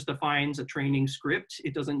user just defines a training script.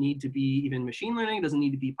 It doesn't need to be even machine learning. It doesn't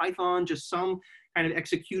need to be Python, just some kind of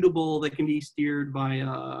executable that can be steered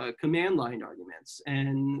by command line arguments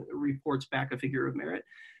and reports back a figure of merit.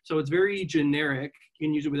 So it's very generic. You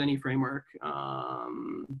can use it with any framework.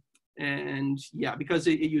 And yeah, because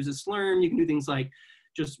it uses Slurm, you can do things like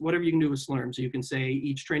just whatever you can do with Slurm. So you can say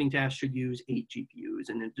each training task should use 8 GPUs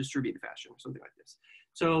in a distributed fashion or something like this.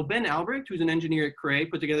 So Ben Albrecht, who's an engineer at Cray,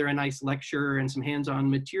 put together a nice lecture and some hands-on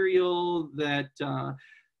material that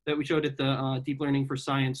that we showed at the Deep Learning for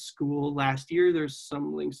Science School last year. There's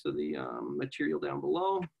some links to the material down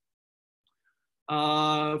below.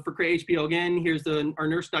 For Cray HPO, again, here's our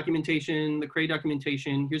NERSC documentation, the Cray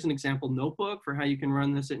documentation. Here's an example notebook for how you can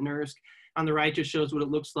run this at NERSC. On the right just shows what it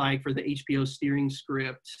looks like for the HPO steering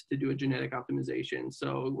script to do a genetic optimization.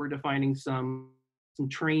 So we're defining some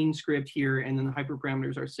train script here, and then the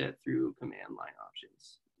hyperparameters are set through command line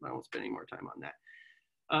options. I won't spend any more time on that.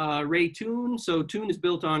 Ray Tune. So Tune is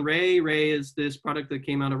built on Ray. Ray is this product that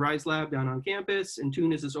came out of Rise Lab down on campus, and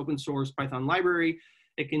Tune is this open source Python library.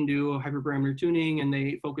 It can do hyperparameter tuning, and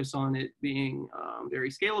they focus on it being very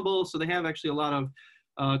scalable. So they have actually a lot of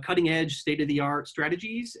cutting edge, state-of-the-art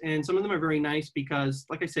strategies. And some of them are very nice because,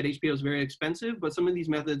 like I said, HPO is very expensive, but some of these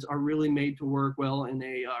methods are really made to work well in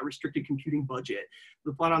a restricted computing budget.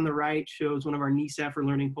 The plot on the right shows one of our NESAF for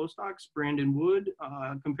Learning postdocs, Brandon Wood,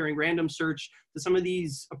 comparing random search to some of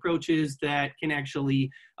these approaches that can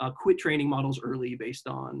actually quit training models early based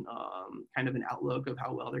on kind of an outlook of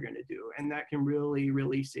how well they're going to do. And that can really,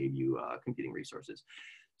 really save you computing resources.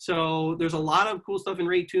 So there's a lot of cool stuff in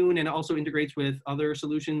RayTune, and it also integrates with other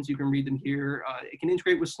solutions. You can read them here. It can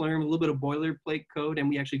integrate with Slurm, a little bit of boilerplate code, and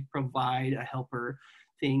we actually provide a helper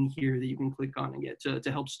thing here that you can click on and get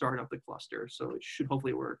to help start up the cluster. So it should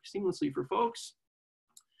hopefully work seamlessly for folks.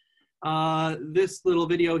 This little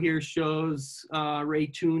video here shows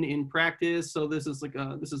RayTune in practice. So this is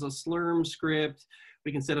this is a Slurm script.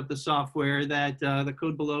 We can set up the software that the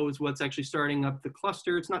code below is what's actually starting up the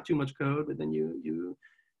cluster. It's not too much code, but then you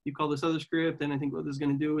call this other script, and I think what this is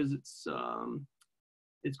going to do is it's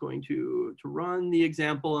going to run the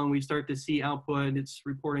example, and we start to see output. It's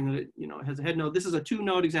reporting that it has a head node. This is a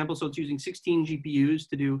 2-node example, so it's using 16 GPUs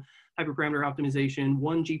to do hyperparameter optimization,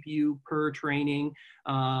 1 GPU per training.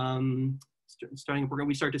 Starting a program,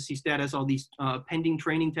 we start to see status, all these pending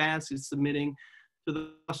training tasks is submitting to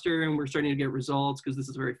the cluster, and we're starting to get results because this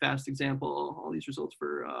is a very fast example. All these results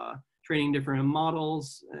for training different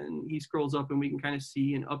models, and he scrolls up and we can kind of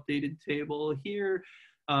see an updated table here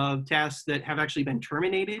of tasks that have actually been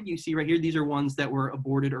terminated. You see right here, these are ones that were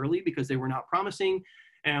aborted early because they were not promising,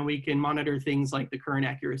 and we can monitor things like the current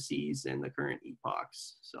accuracies and the current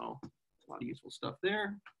epochs. So a lot of useful stuff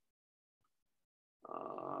there.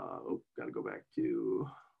 Gotta go back to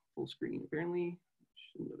full screen apparently.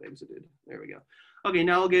 Shouldn't have exited. There we go. Okay,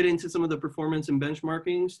 now I'll get into some of the performance and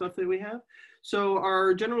benchmarking stuff that we have. So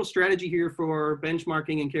our general strategy here for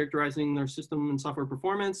benchmarking and characterizing our system and software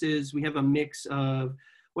performance is we have a mix of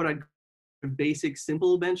what I'd call basic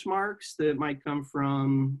simple benchmarks that might come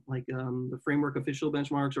from like the framework official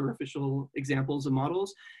benchmarks or official examples of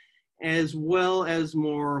models, as well as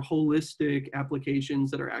more holistic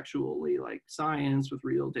applications that are actually like science with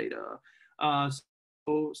real data.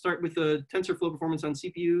 So start with the TensorFlow performance on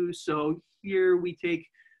CPU. So here we take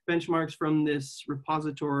benchmarks from this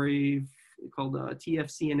repository called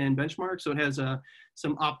TFCNN benchmark. So it has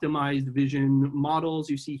some optimized vision models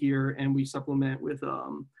you see here, and we supplement with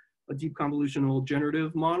a deep convolutional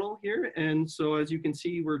generative model here. And so as you can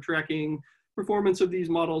see, we're tracking performance of these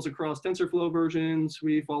models across TensorFlow versions.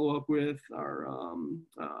 We follow up with our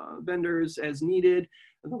vendors as needed.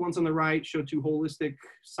 The ones on the right show 2 holistic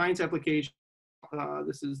science applications.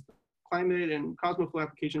 This is climate and cosmoflow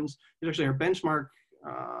applications. There's actually our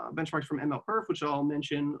benchmarks from MLPerf, which I'll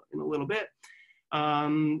mention in a little bit.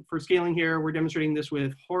 For scaling here, we're demonstrating this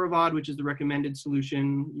with Horovod, which is the recommended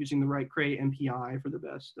solution using the right Cray MPI for the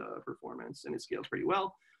best performance, and it scales pretty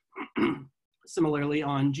well. Similarly,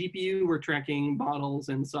 on GPU, we're tracking models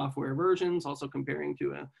and software versions, also comparing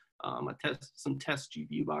to some test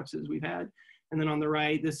GPU boxes we've had. And then on the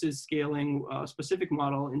right, this is scaling a specific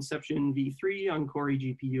model, Inception v3 on Core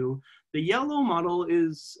GPU. The yellow model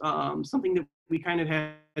is something that we kind of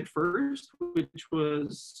had first, which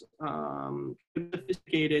was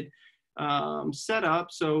sophisticated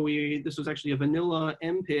setup. So this was actually a vanilla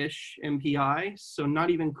MPISH MPI, so not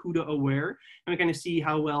even CUDA aware. And we kind of see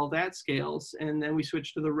how well that scales. And then we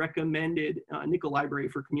switch to the recommended nickel library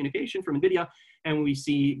for communication from NVIDIA, and we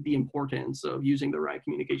see the importance of using the right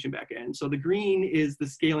communication backend. So the green is the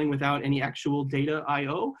scaling without any actual data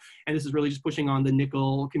IO, and this is really just pushing on the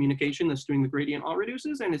nickel communication that's doing the gradient all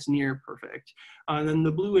reduces, and it's near perfect. And then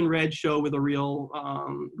the blue and red show with a real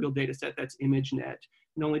data set, that's ImageNet.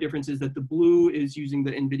 The only difference is that the blue is using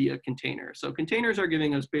the NVIDIA container. So containers are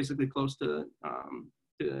giving us basically close to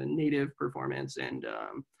native performance and,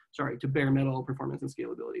 to bare metal performance and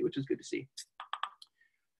scalability, which is good to see.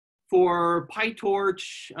 For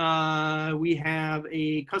PyTorch, we have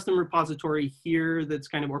a custom repository here that's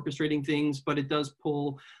kind of orchestrating things, but it does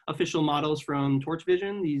pull official models from Torch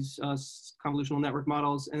Vision, these convolutional network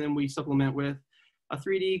models, and then we supplement with a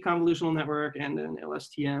 3D convolutional network, and an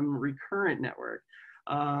LSTM recurrent network.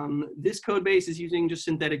 This code base is using just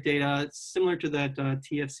synthetic data. It's similar to that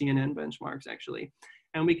TF-CNN benchmarks, actually.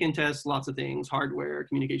 And we can test lots of things: hardware,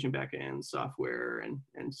 communication backend, software,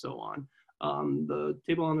 and so on. The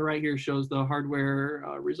table on the right here shows the hardware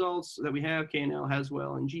results that we have. KNL,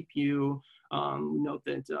 Haswell, and GPU. Note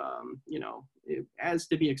that, as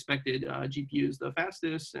to be expected, GPU is the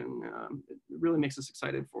fastest, and it really makes us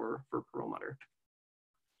excited for Perlmutter.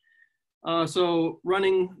 So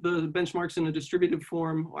running the benchmarks in a distributed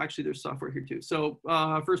form, well, actually there's software here too. So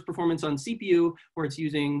first, performance on CPU, where it's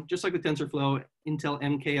using, just like with TensorFlow, Intel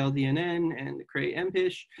MKLDNN and Cray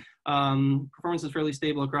MPICH. Performance is fairly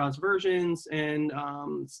stable across versions, and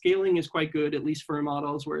scaling is quite good, at least for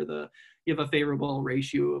models where you have a favorable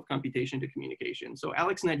ratio of computation to communication. So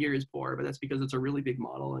AlexNet here is poor, but that's because it's a really big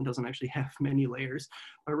model and doesn't actually have many layers.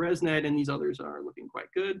 But ResNet and these others are looking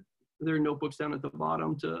quite good. There are notebooks down at the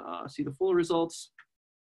bottom to see the full results.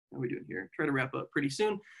 How are we doing here? Try to wrap up pretty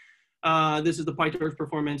soon. This is the PyTorch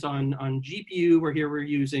performance on GPU, where here we're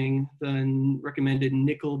using the recommended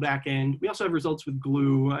nickel backend. We also have results with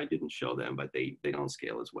Glue. I didn't show them, but they don't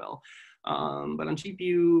scale as well. But on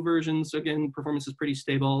GPU versions, again, performance is pretty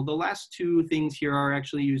stable. The last two things here are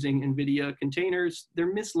actually using NVIDIA containers.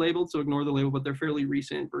 They're mislabeled, so ignore the label, but they're fairly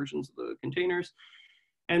recent versions of the containers.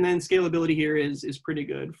 And then scalability here is pretty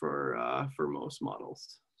good for most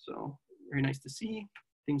models. So very nice to see.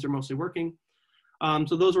 Things are mostly working.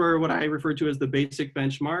 So those were what I referred to as the basic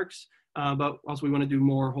benchmarks, but also we want to do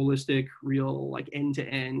more holistic, real, like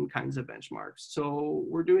end-to-end kinds of benchmarks. So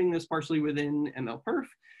we're doing this partially within MLPerf.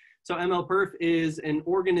 So MLPerf is an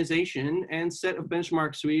organization and set of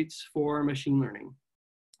benchmark suites for machine learning.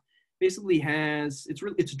 Basically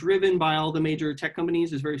it's driven by all the major tech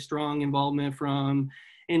companies. There's very strong involvement from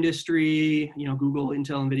industry, Google,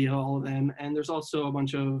 Intel, NVIDIA, all of them. And there's also a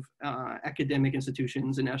bunch of academic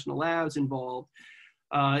institutions and national labs involved.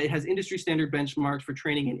 It has industry standard benchmarks for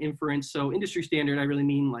training and inference. So industry standard, I really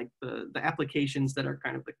mean like the applications that are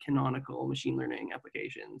kind of the canonical machine learning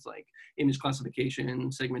applications, like image classification,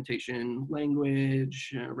 segmentation,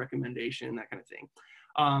 language, recommendation, that kind of thing.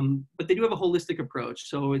 But they do have a holistic approach.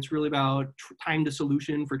 So it's really about time to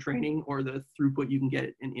solution for training, or the throughput you can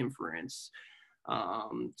get in inference.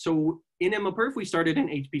 So in MLPerf, we started an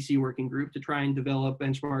HPC working group to try and develop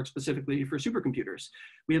benchmarks specifically for supercomputers.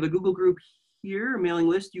 We have a Google group here, a mailing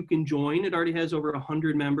list you can join. It already has over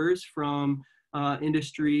 100 members from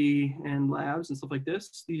industry and labs and stuff like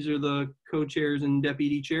this. These are the co-chairs and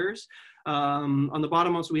deputy chairs. On the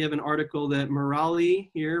bottom also, we have an article that Murali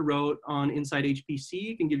here wrote on Inside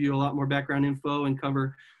HPC. It can give you a lot more background info and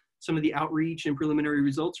cover some of the outreach and preliminary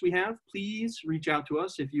results we have. Please reach out to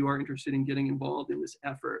us if you are interested in getting involved in this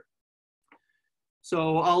effort.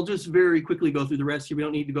 So I'll just very quickly go through the rest here. We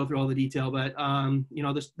don't need to go through all the detail, but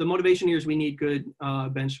the motivation here is we need good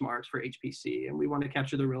benchmarks for HPC, and we want to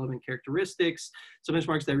capture the relevant characteristics. So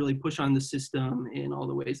benchmarks that really push on the system in all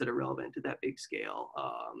the ways that are relevant to that big scale.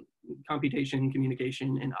 Computation,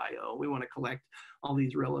 communication, and IO. We want to collect all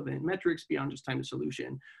these relevant metrics beyond just time to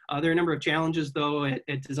solution. There are a number of challenges though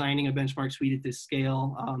at designing a benchmark suite at this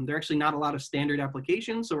scale. There are actually not a lot of standard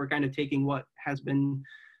applications, so we're kind of taking what has been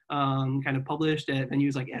kind of published at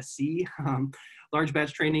venues like SC. Large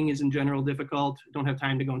batch training is in general difficult. Don't have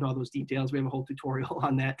time to go into all those details. We have a whole tutorial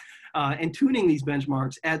on that. And tuning these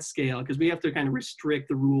benchmarks at scale, because we have to kind of restrict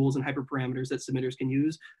the rules and hyperparameters that submitters can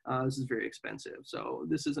use. This is very expensive. So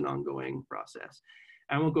this is an ongoing process.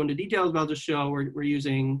 I won't go into details, but I'll just show we're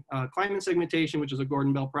using climate segmentation, which is a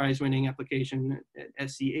Gordon Bell Prize winning application at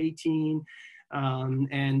SC18.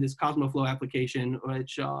 And this CosmoFlow application,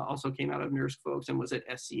 which also came out of NERSC folks and was at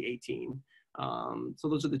SC18. So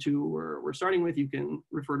those are the two we're starting with. You can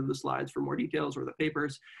refer to the slides for more details or the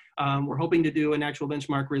papers. We're hoping to do an actual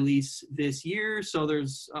benchmark release this year. So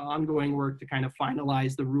there's ongoing work to kind of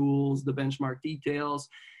finalize the rules, the benchmark details,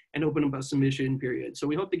 and open up a submission period. So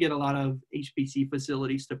we hope to get a lot of HPC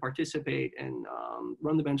facilities to participate and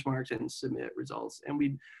run the benchmarks and submit results. And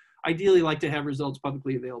we'd ideally like to have results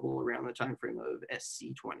publicly available around the timeframe of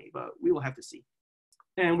SC20, but we will have to see.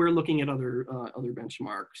 And we're looking at other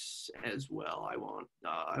benchmarks as well. I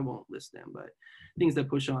won't list them, but things that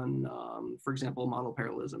push on, for example, model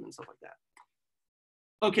parallelism and stuff like that.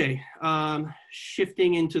 Okay,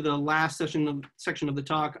 shifting into the last section of the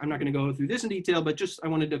talk. I'm not going to go through this in detail, but just I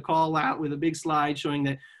wanted to call out with a big slide showing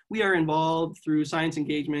that we are involved through science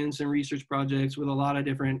engagements and research projects with a lot of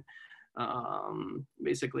different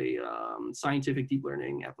scientific deep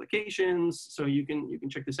learning applications. So you can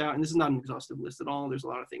check this out. And this is not an exhaustive list at all. There's a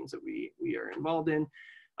lot of things that we are involved in.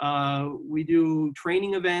 We do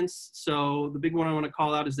training events. So the big one I want to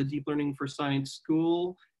call out is the Deep Learning for Science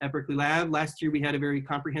School at Berkeley Lab. Last year we had a very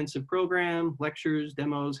comprehensive program, lectures,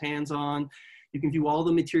 demos, hands-on. You can view all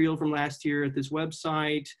the material from last year at this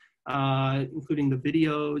website, including the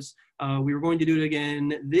videos. We were going to do it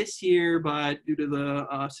again this year, but due to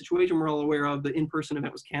the situation we're all aware of, the in-person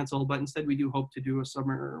event was canceled, but instead we do hope to do a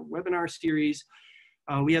summer webinar series.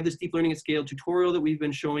 We have this deep learning at scale tutorial that we've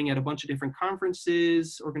been showing at a bunch of different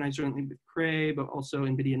conferences, organized jointly with Cray, but also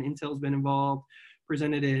NVIDIA and Intel's been involved,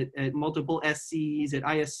 presented at multiple SCs, at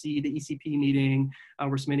ISC, the ECP meeting.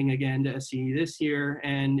 We're submitting again to SC this year,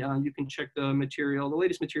 and you can check the material, the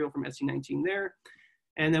latest material from SC19 there.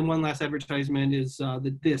 And then one last advertisement is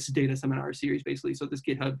this data seminar series, basically. So this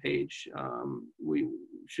GitHub page, we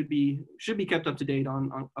should be kept up to date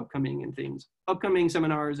on upcoming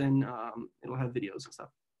seminars, and it'll have videos and stuff.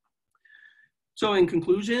 So in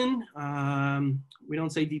conclusion, we don't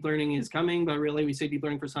say deep learning is coming, but really we say deep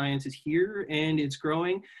learning for science is here and it's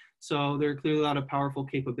growing. So there are clearly a lot of powerful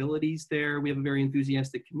capabilities there. We have a very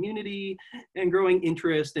enthusiastic community and growing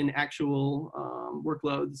interest in actual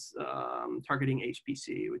workloads targeting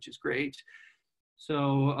HPC, which is great.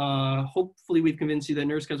 So hopefully we've convinced you that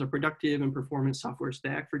NERSC has a productive and performant software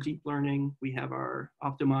stack for deep learning. We have our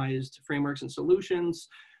optimized frameworks and solutions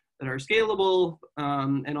that are scalable,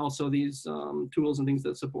 and also these tools and things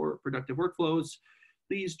that support productive workflows.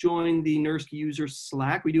 Please join the NERSC user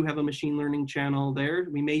Slack. We do have a machine learning channel there.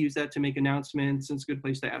 We may use that to make announcements. It's a good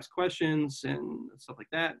place to ask questions and stuff like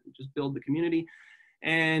that. Just build the community.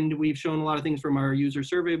 And we've shown a lot of things from our user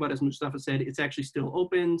survey, but as Mustafa said, it's actually still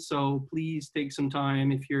open. So please take some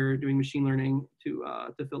time if you're doing machine learning to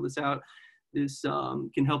fill this out. This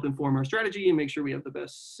can help inform our strategy and make sure we have the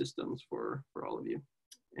best systems for all of you.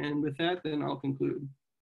 And with that, then I'll conclude.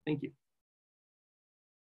 Thank you.